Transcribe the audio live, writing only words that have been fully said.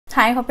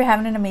Hi, hope you're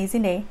having an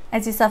amazing day.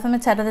 As you saw from the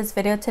title of this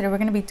video, today we're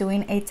going to be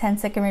doing a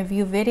 10-second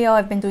review video.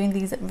 I've been doing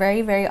these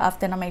very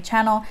often on my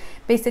channel.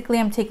 Basically,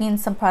 I'm taking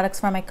some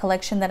products from my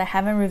collection that I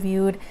haven't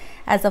reviewed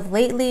as of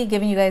lately,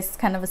 giving you guys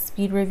kind of a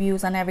speed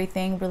reviews on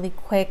everything really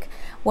quick,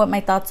 what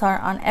my thoughts are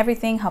on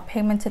everything, how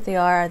pigmented they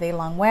are they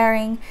long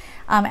wearing,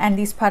 and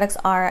these products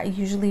are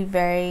usually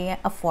very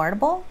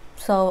affordable.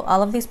 So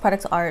all of these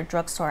products are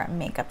drugstore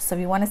makeup. So if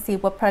you want to see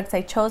what products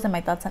I chose and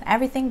my thoughts on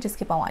everything, just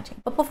keep on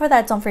watching. But before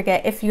that, don't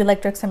forget, if you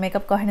like drugstore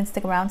makeup, go ahead and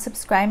stick around,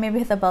 subscribe, maybe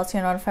hit the bell so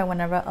you're notified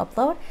whenever I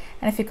upload.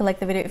 And if you could like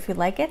the video if you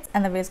like it,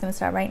 and the video is going to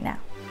start right now.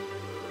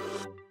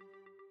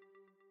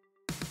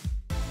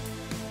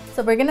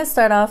 So we're gonna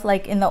start off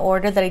like in the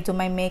order that I do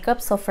my makeup.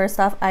 So first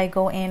off, I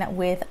go in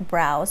with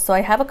brows. So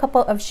I have a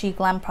couple of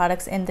SHEGLAM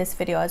products in this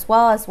video as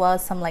well as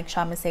some like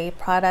Chamase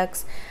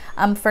products.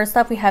 First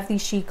off, we have the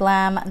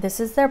SHEGLAM. This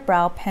is their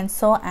brow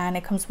pencil and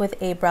it comes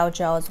with a brow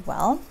gel as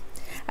well.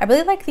 I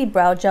really like the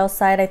brow gel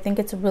side. I think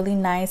it's really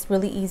nice,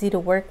 really easy to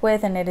work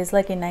with, and it is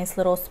like a nice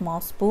little small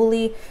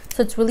spoolie,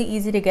 so it's really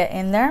easy to get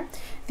in there.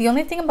 The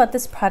only thing about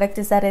this product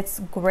is that it's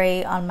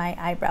gray on my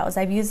eyebrows.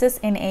 I've used this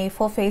in a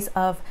full face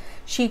of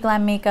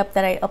SHEGLAM makeup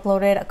that I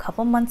uploaded a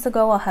couple months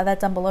ago. I'll have that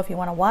down below if you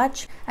want to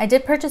watch. I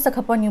did purchase a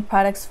couple new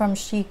products from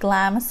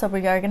SHEGLAM, so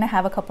we are going to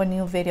have a couple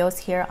new videos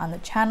here on the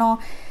channel.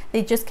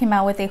 They just came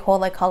out with a whole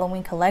like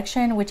Halloween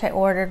collection, which I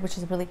ordered, which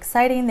is really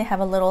exciting. They have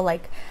a little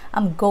like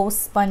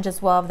ghost sponge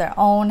as well of their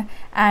own,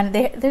 and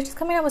they're just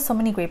coming out with so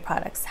many great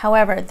products.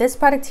 However, this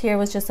product here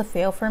was just a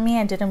fail for me.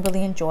 I didn't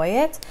really enjoy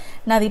it.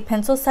 Now the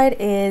pencil side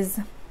is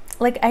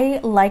like, I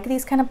like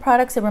these kind of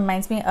products. It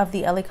reminds me of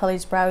the LA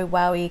Colors Browy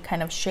Wowie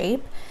kind of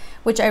shape,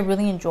 which I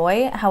really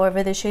enjoy.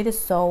 However, the shade is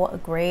so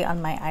gray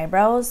on my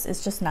eyebrows.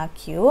 It's just not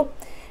cute.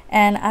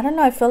 And I don't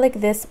know, I feel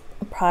like this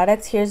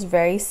product here is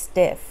very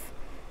stiff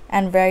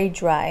and very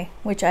dry,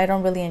 which I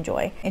don't really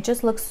enjoy. It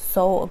just looks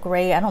so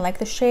gray. I don't like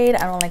the shade.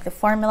 I don't like the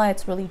formula.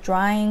 It's really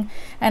drying,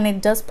 and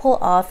it does pull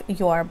off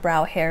your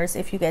brow hairs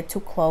if you get too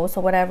close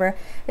or whatever.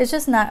 It's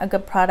just not a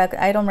good product.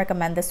 I don't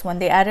recommend this one.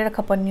 They added a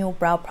couple new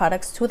brow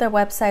products to their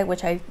website,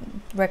 which I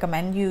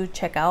recommend you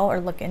check out or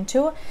look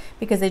into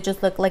because they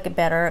just look like a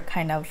better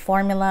kind of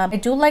formula. I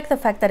do like the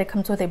fact that it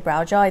comes with a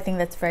brow gel. I think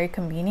that's very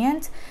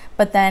convenient,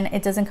 but then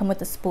it doesn't come with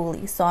the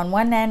spoolie. So on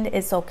one end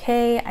it's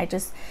okay.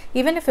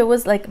 Even if it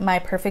was like my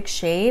perfect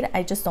shade,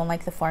 I just don't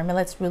like the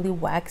formula. It's really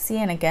waxy,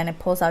 and again, it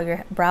pulls out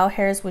your brow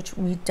hairs, which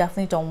we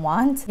definitely don't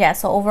want. Yeah,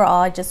 so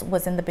overall I just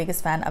wasn't the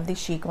biggest fan of the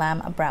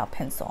SHEGLAM brow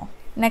pencil.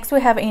 Next,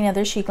 we have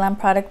another SHEGLAM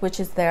product, which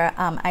is their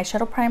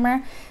eyeshadow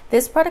primer.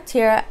 This product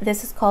here,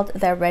 this is called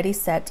the Ready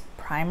Set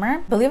Primer.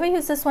 I believe I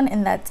used this one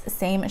in that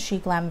same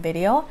SHEGLAM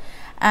video,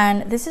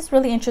 and this is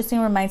really interesting.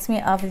 Reminds me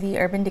of the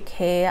Urban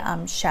Decay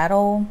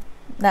shadow,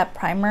 that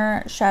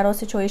primer shadow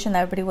situation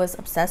that everybody was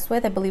obsessed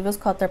with. I believe it was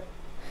called their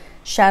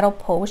Shadow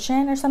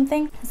Potion or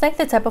something. It's like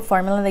the type of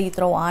formula that you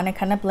throw on. It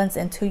kind of blends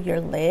into your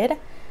lid.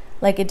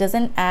 Like, it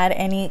doesn't add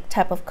any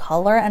type of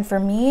color, and for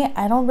me,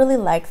 I don't really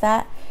like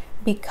that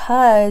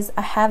because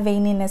I have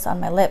veininess on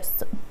my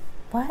lips.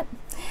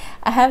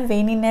 I have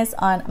veininess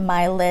on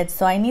my lids,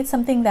 so I need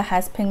something that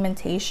has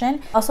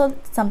pigmentation, also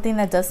something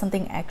that does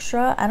something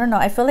extra. I don't know,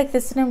 I feel like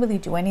this didn't really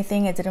do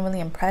anything. It didn't really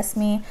impress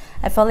me.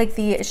 I felt like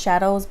the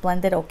shadows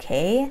blended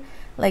okay,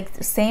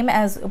 like same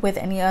as with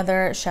any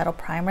other shadow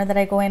primer that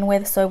I go in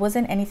with, so it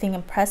wasn't anything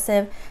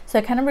impressive. So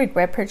I kind of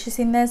regret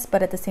purchasing this,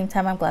 but at the same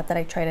time I'm glad that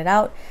I tried it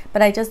out.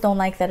 But I just don't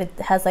like that it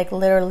has like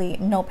literally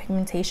no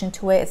pigmentation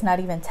to it. It's not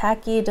even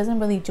tacky. It doesn't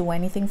really do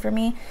anything for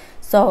me,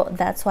 so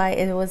that's why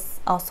it was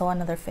also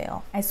another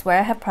fail. I swear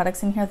I have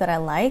products in here that I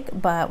like,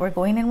 but we're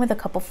going in with a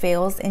couple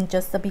fails in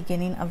just the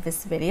beginning of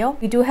this video.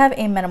 We do have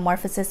a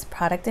Metamorphosis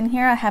product in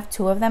here. I have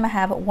two of them. I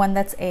have one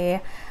that's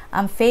a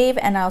fave,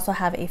 and I also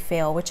have a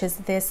fail, which is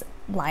this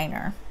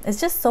liner. It's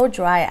just so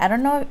dry. I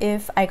don't know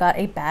if I got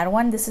a bad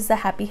one. This is the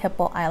Happy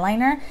Hippo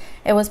eyeliner.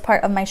 It was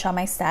part of my Shop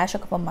My Stash a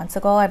couple months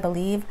ago, I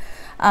believe,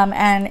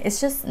 and it's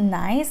just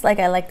nice. Like,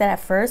 I like that at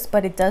first,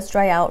 but it does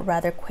dry out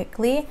rather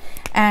quickly.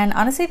 And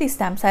honestly, the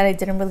stamp side I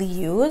didn't really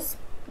use,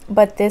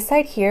 but this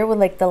side here with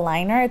like the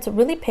liner, it's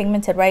really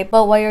pigmented, right?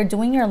 But while you're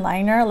doing your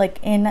liner, like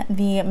in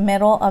the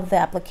middle of the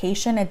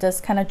application, it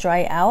does kind of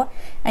dry out,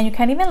 and you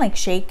can't even like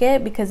shake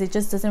it because it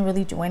just doesn't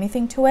really do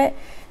anything to it.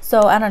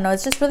 So I don't know,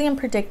 it's just really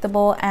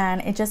unpredictable,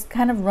 and it just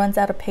kind of runs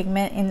out of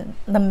pigment in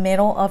the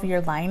middle of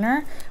your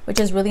liner, which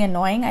is really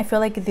annoying. I feel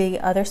like the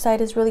other side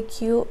is really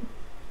cute.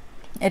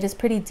 It is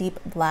pretty deep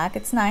black.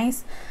 It's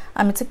nice.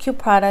 It's a cute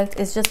product.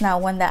 It's just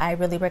not one that I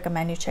really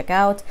recommend you check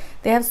out.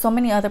 They have so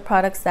many other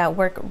products that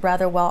work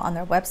rather well on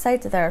their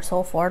website that are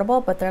so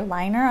affordable, but their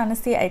liner,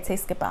 honestly, I'd say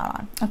skip out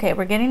on. Okay,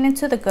 we're getting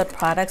into the good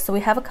products. So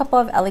we have a couple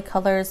of LA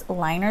Colors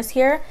liners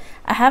here.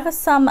 I have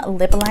some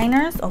lip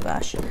liners. Oh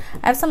gosh,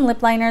 I have some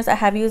lip liners I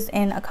have used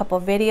in a couple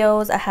of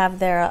videos. I have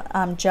their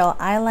gel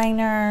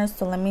eyeliner.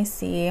 So let me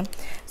see.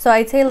 So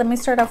I'd say let me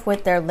start off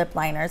with their lip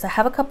liners. I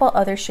have a couple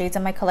other shades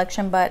in my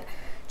collection, but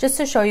just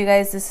to show you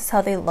guys, this is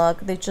how they look.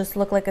 They just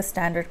look like a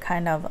standard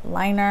kind of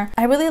liner.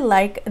 I really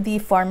like the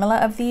formula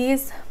of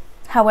these.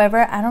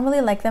 However, I don't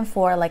really like them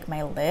for like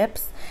my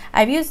lips.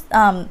 I've used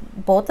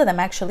both of them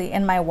actually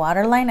in my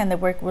waterline, and they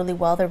work really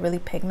well. They're really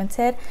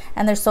pigmented,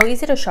 and they're so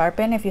easy to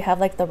sharpen if you have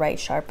like the right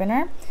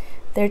sharpener.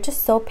 They're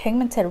just so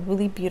pigmented,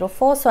 really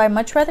beautiful. So I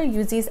much rather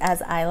use these as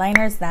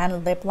eyeliners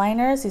than lip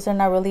liners. These are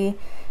not really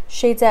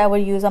shades that I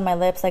would use on my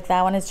lips. Like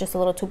that one is just a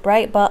little too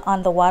bright, but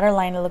on the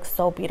waterline it looks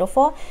so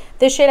beautiful.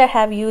 This shade I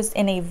have used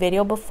in a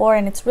video before,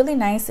 and it's really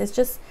nice. It's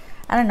just,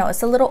 I don't know,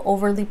 it's a little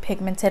overly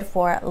pigmented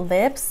for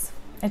lips.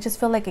 I just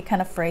feel like it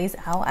kind of frays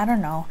out. I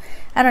don't know.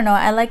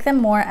 I like them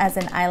more as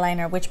an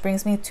eyeliner, which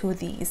brings me to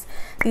these.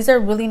 These are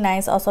really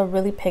nice, also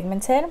really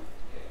pigmented.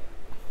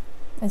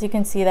 As you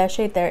can see, that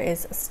shade there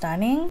is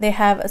stunning. They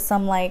have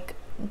some like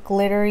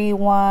glittery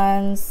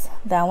ones.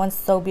 That one's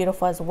so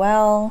beautiful as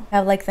well. I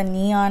have like the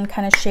neon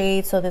kind of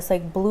shade, so this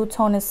like blue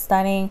tone is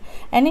stunning.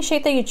 Any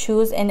shade that you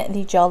choose in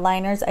the gel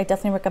liners, I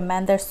definitely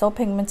recommend. They're so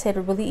pigmented,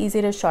 really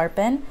easy to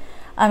sharpen.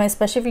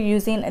 Especially if you're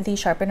using the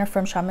sharpener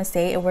from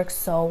Charmaze, it works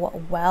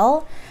so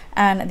well.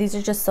 And these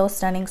are just so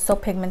stunning, so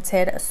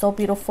pigmented, so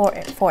beautiful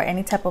for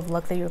any type of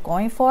look that you're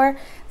going for.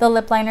 The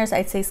lip liners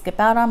I'd say skip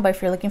out on, but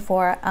if you're looking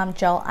for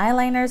gel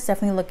eyeliners,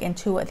 definitely look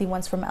into the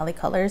ones from LA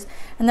Colors,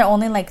 and they're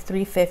only like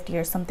 $3.50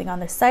 or something on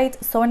their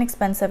site. So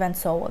inexpensive and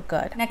so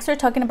good. Next we're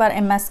talking about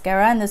a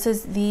mascara, and this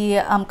is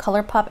the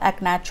Colourpop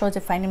Act Natural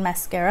Defining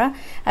Mascara.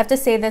 I have to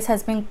say this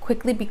has been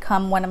quickly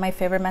become one of my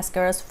favorite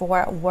mascaras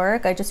for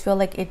work. I just feel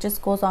like it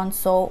just goes on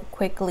so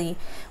quickly.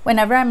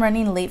 Whenever I'm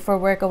running late for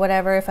work or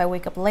whatever, if I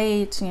wake up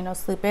late, you know,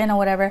 sleep in or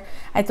whatever,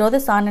 I throw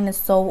this on and it's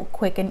so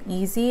quick and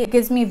easy. It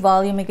gives me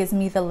volume, it gives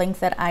me the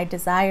length that I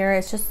desire.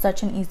 It's just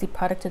such an easy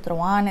product to throw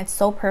on. It's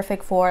so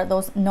perfect for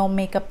those no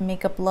makeup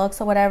looks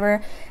or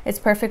whatever. It's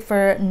perfect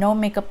for no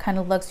makeup kind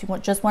of looks. You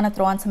just want to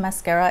throw on some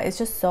mascara. It's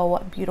just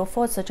so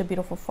beautiful. It's such a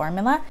beautiful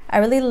formula. I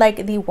really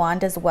like the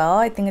wand as well.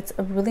 I think it's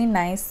a really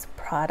nice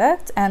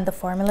product, and the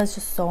formula is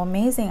just so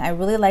amazing. I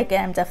really like it.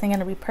 I'm definitely going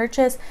to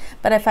repurchase,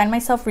 but I find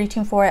myself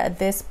reaching for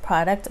this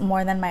product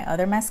more than my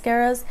other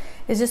mascaras.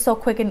 It's just so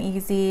quick and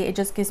easy. It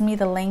just gives me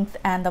the length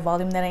and the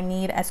volume that I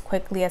need as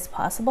quickly as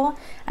possible,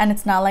 and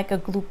it's not like a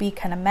gloopy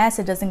kind of mess.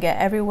 It doesn't get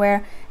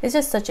everywhere. It's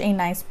just such a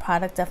nice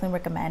product. Definitely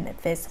recommend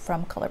this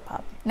from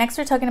Colourpop. Next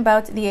we're talking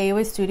about the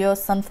AOA Studio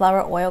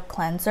Sunflower Oil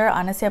Cleanser.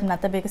 Honestly, I'm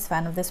not the biggest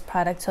fan of this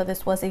product, so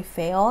this was a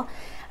fail.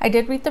 I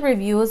did read the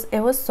reviews. It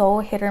was so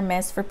hit or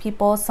miss for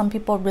people. Some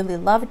people really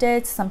loved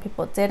it, some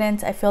people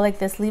didn't. I feel like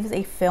this leaves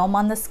a film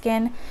on the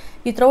skin.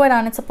 You throw it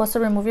on, it's supposed to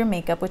remove your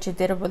makeup, which it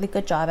did a really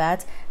good job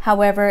at.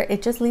 However,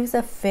 it just leaves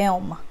a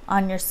film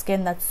on your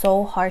skin that's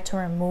so hard to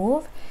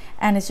remove,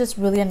 and it's just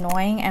really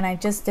annoying. And I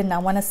just did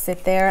not want to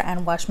sit there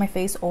and wash my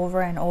face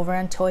over and over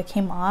until it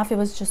came off. It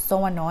was just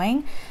so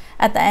annoying.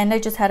 At the end, I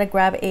just had to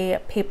grab a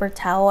paper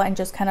towel and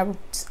just kind of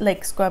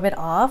like scrub it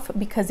off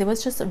because it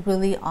was just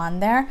really on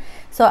there.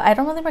 So I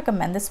don't really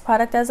recommend this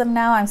product as of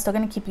now. I'm still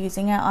going to keep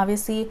using it,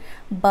 obviously,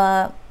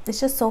 but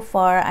it's just so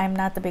far I'm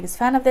not the biggest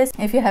fan of this.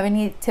 If you have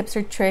any tips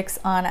or tricks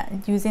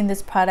on using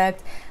this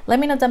product, let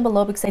me know down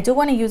below, because I do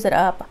want to use it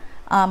up,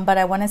 but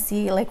I want to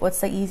see like what's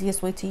the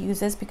easiest way to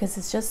use this, because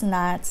it's just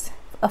not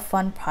a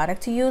fun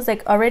product to use.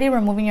 Like already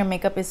removing your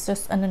makeup is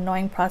just an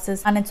annoying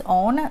process on its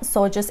own,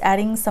 so just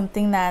adding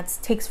something that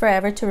takes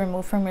forever to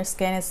remove from your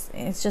skin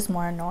is just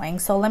more annoying.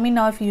 So let me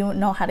know if you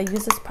know how to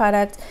use this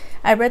product.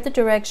 I read the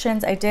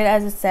directions, I did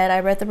as it said, I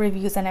read the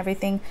reviews and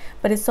everything,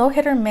 but it's so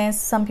hit or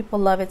miss. Some people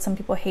love it, some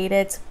people hate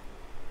it.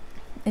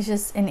 It's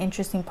just an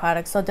interesting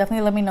product, so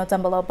definitely let me know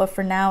down below, but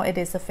for now it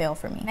is a fail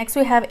for me. Next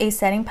we have a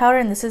setting powder,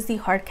 and this is the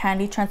Hard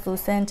Candy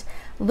Translucent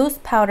Loose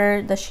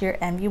Powder, the Sheer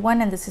Envy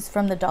one, and this is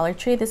from the Dollar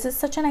Tree. This is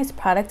such a nice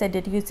product. I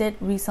did use it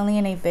recently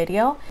in a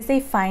video. It's a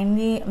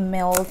finely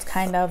milled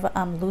kind of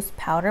loose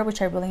powder,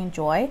 which I really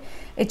enjoy.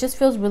 It just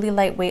feels really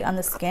lightweight on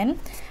the skin.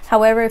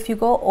 However, if you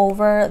go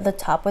over the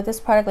top with this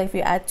product, like if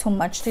you add too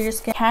much to your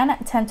skin, it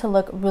can tend to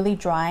look really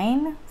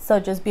drying, so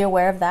just be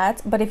aware of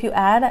that. But if you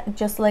add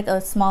just like a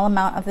small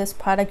amount of this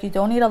product, you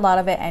don't need a lot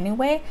of it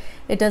anyway.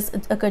 It does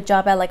a good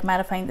job at like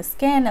mattifying the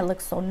skin. It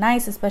looks so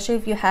nice, especially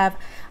if you have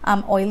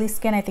oily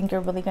skin. I think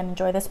you're really going to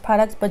enjoy this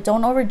product, but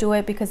don't overdo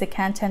it because it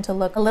can tend to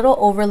look a little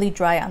overly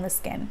dry on the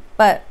skin.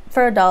 But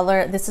for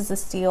 $1, this is a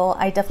steal.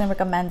 I definitely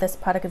recommend this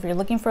product if you're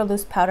looking for a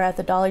loose powder at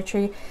the Dollar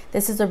Tree.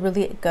 This is a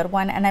really good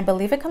one, and I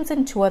believe it comes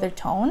in 2 other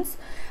tones.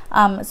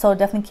 So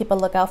definitely keep a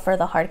lookout for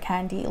the Hard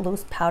Candy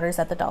loose powders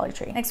at the Dollar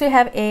Tree. Next we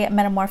have a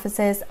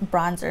Metamorphosis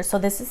bronzer. So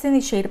this is in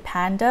the shade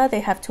Panda. They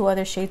have 2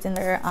 other shades in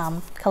their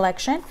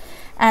collection,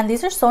 and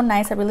these are so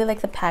nice. I really like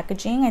the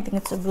packaging. I think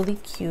it's really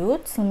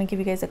cute. So let me give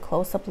you guys a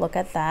close-up look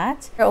at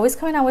that. They're always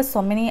coming out with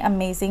so many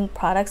amazing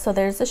products. So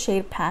there's the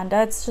shade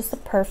Panda. It's just a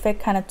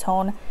perfect kind of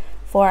tone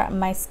for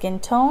my skin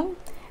tone,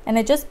 and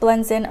it just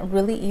blends in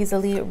really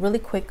easily, really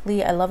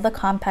quickly. I love the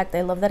compact.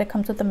 I love that it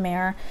comes with a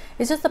mirror.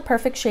 It's just the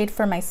perfect shade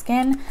for my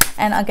skin.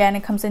 And again,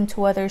 it comes in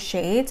 2 other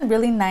shades.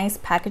 Really nice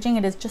packaging.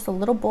 It is just a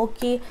little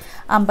bulky,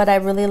 but I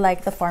really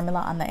like the formula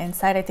on the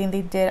inside. I think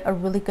they did a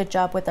really good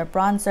job with their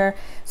bronzer.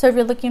 So if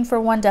you're looking for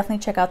one,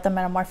 definitely check out the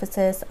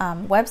Metamorphosis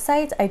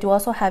website. I do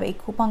also have a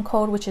coupon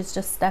code, which is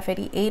just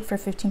Steph88 for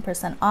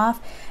 15%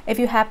 off. If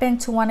you happen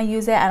to want to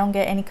use it, I don't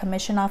get any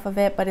commission off of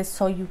it, but it's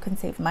so you can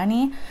save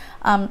money.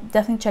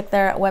 Definitely check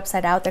their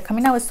website out. They're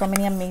coming out with so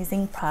many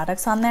amazing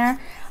products on there.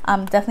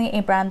 Definitely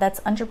a brand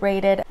that's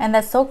underrated and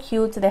that's so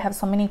cute. They have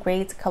so many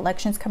great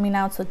collections coming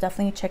out, so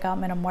definitely check out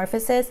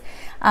Metamorphosis.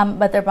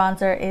 But their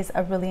bronzer is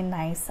a really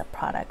nice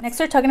product. Next,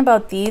 we're talking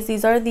about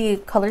these are the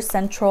Color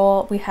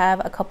Central. We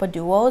have a couple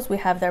duos. We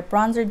have their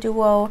bronzer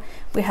duo,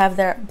 we have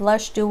their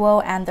blush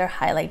duo, and their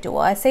highlight duo.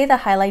 I say the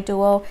highlight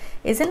duo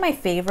isn't my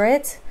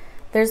favorite.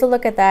 There's a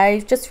look at that. I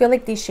just feel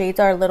like these shades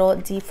are a little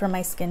deep for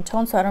my skin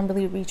tone, so I don't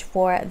really reach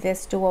for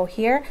this duo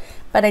here.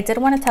 But I did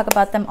want to talk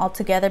about them all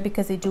together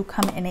because they do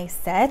come in a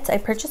set. I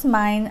purchased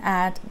mine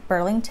at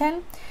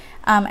Burlington.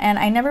 And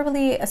I never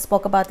really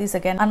spoke about these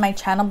again on my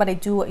channel, but I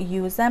do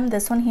use them.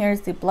 This one here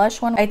is the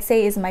blush one. I'd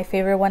say is my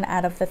favorite one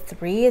out of the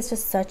 3. It's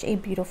just such a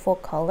beautiful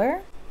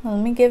color. Let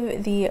me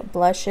give the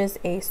blushes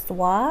a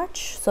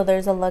swatch. So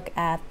there's a look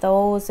at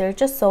those. They're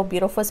just so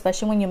beautiful,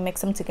 especially when you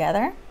mix them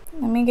together.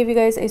 Let me give you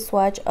guys a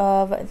swatch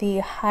of the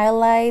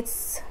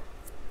highlights.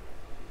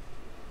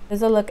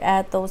 There's a look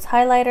at those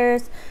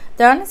highlighters.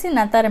 They're honestly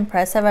not that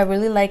impressive. I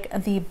really like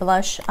the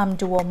blush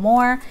duo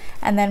more.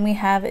 And then we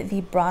have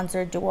the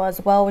bronzer duo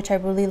as well, which I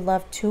really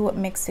love to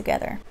mix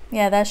together.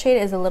 Yeah, that shade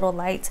is a little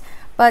light.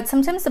 But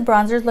sometimes the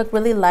bronzers look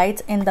really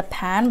light in the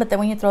pan, but then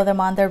when you throw them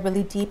on, they're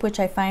really deep,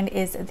 which I find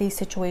is the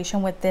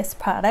situation with this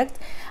product.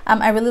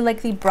 I really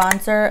like the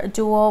bronzer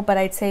duo, but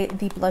I'd say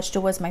the blush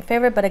duo is my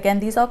favorite. But again,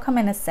 these all come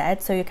in a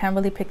set, so you can't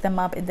really pick them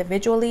up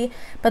individually.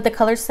 But the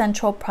Color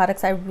Central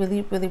products I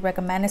really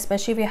recommend,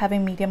 especially if you have a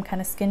medium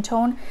kind of skin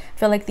tone. I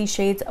feel like these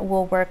shades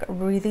will work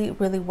really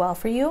well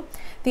for you.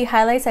 The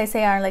highlights I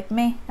say are like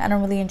meh. I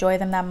don't really enjoy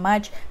them that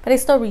much, but I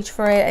still reach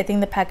for it. I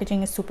think the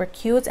packaging is super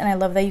cute, and I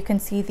love that you can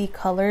see the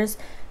colors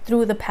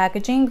through the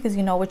packaging because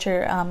you know what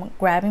you're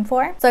grabbing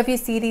for. So if you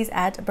see these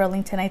at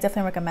Burlington, I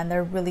definitely recommend.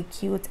 They're really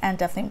cute and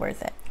definitely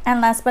worth it.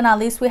 And last but not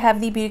least, we have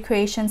the Beauty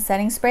Creation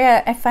setting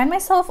spray. I find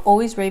myself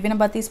always raving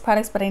about these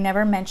products, but I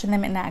never mention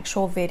them in an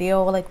actual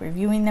video, like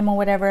reviewing them or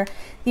whatever.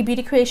 The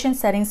Beauty Creation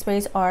setting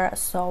sprays are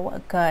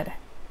so good.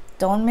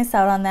 Don't miss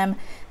out on them.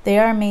 They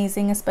are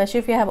amazing, especially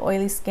if you have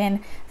oily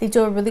skin. They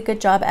do a really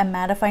good job at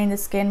mattifying the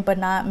skin but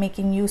not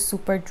making you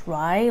super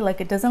dry.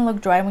 Like, it doesn't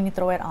look dry when you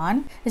throw it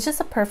on. It's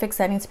just a perfect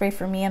setting spray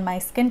for me and my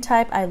skin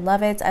type. I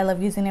love it. I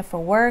love using it for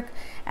work,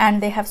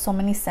 and they have so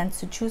many scents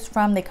to choose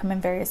from. They come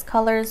in various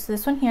colors.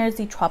 This one here is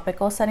the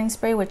tropical setting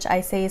spray, which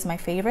I say is my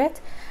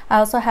favorite. I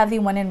also have the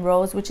one in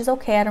rose, which is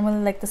okay. I don't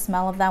really like the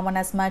smell of that one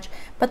as much,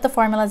 but the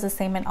formula is the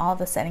same in all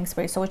the setting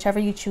sprays, so whichever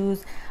you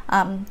choose,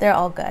 they're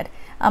all good.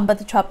 But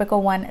the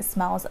tropical one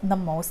smells the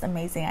most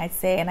amazing, I'd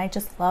say, and I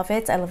just love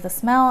it. I love the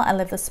smell. I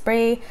love the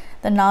spray.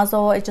 The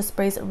nozzle, it just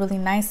sprays really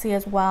nicely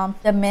as well.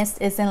 The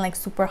mist isn't like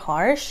super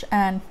harsh,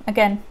 and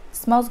again,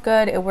 smells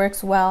good, it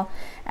works well,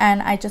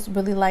 and I just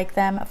really like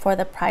them for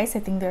the price. I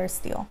think they're a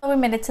steal. So we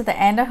made it to the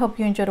end. I hope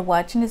you enjoyed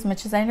watching as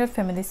much as I enjoyed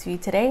filming this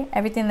video today.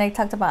 Everything that I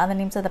talked about, the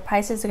names of the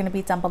prices, are going to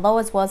be down below,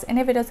 as well as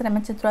any videos that I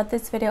mentioned throughout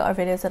this video or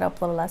videos that I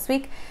uploaded last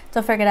week.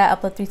 Don't forget I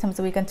upload 3 times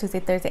a week on Tuesday,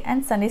 Thursday,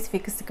 and Sundays. If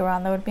you could stick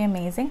around, that would be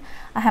amazing.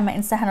 I have my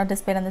Insta handle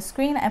displayed on the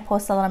screen. I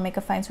post a lot of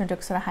makeup finds from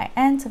drugstore to high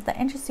end, so if that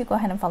interests you, go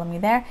ahead and follow me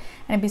there.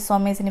 And it'd be so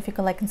amazing if you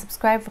could like and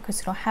subscribe. Of course,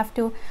 you don't have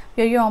to.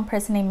 You're your own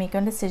person and make your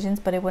own decisions,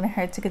 but it wouldn't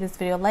hurt to give this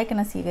video a like, and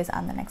I'll see you guys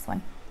on the next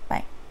one.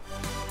 Bye.